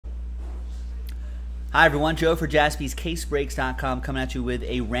Hi everyone, Joe for JaspysCaseBreaks.com coming at you with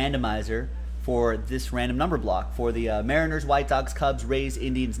a randomizer for this random number block for the Mariners, White Sox, Cubs, Rays,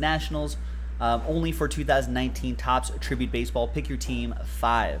 Indians, Nationals, only for 2019 Topps Tribute Baseball. Pick your team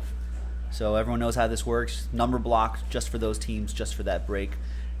 5. So everyone knows how this works. Number block just for those teams, just for that break.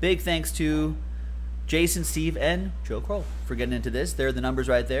 Big thanks to Jason, Steve, and Joe Kroll for getting into this. There are the numbers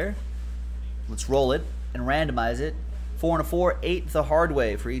right there. Let's roll it and randomize it. 4 and a 4, 8 the hard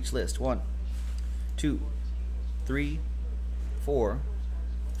way for each list. 1, 2, 3, 4,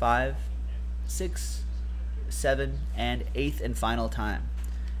 5, 6, 7, and 8th and final time.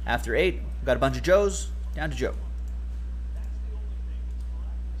 After 8, we've got a bunch of Joes, down to Joe.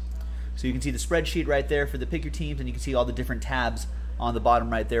 So you can see the spreadsheet right there for the pick your teams, and you can see all the different tabs on the bottom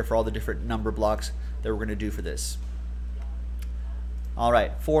right there for all the different number blocks that we're going to do for this. All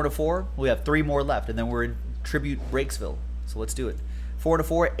right, 4 and a 4, we have 3 more left, and then we're in Tribute Breaksville. So let's do it. 4 and a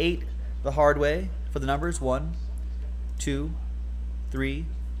 4, 8 the hard way for the numbers. 1, 2, 3,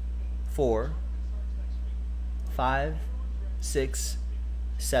 4, 5, 6,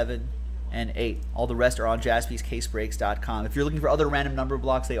 7, and 8. All the rest are on JaspysCaseBreaks.com. If you're looking for other random number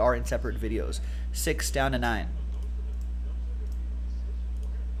blocks, they are in separate videos. 6 down to 9.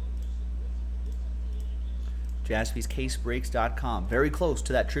 JaspysCaseBreaks.com. Very close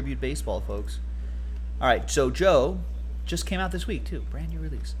to that Tribute Baseball, folks. All right, so Joe just came out this week, too. Brand new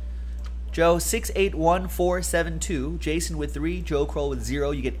release. Joe, 681472. Jason with 3. Joe Kroll with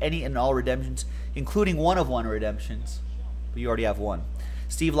 0. You get any and all redemptions, including 1 of 1 redemptions. But you already have 1.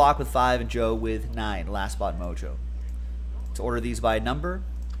 Steve Locke with 5 and Joe with 9. Last spot mojo. Let's order these by number.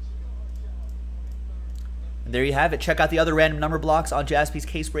 And there you have it. Check out the other random number blocks on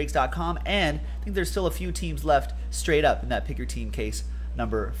JaspysCaseBreaks.com. And I think there's still a few teams left straight up in that pick your team case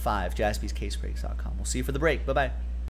number 5. JaspysCaseBreaks.com. We'll see you for the break. Bye-bye.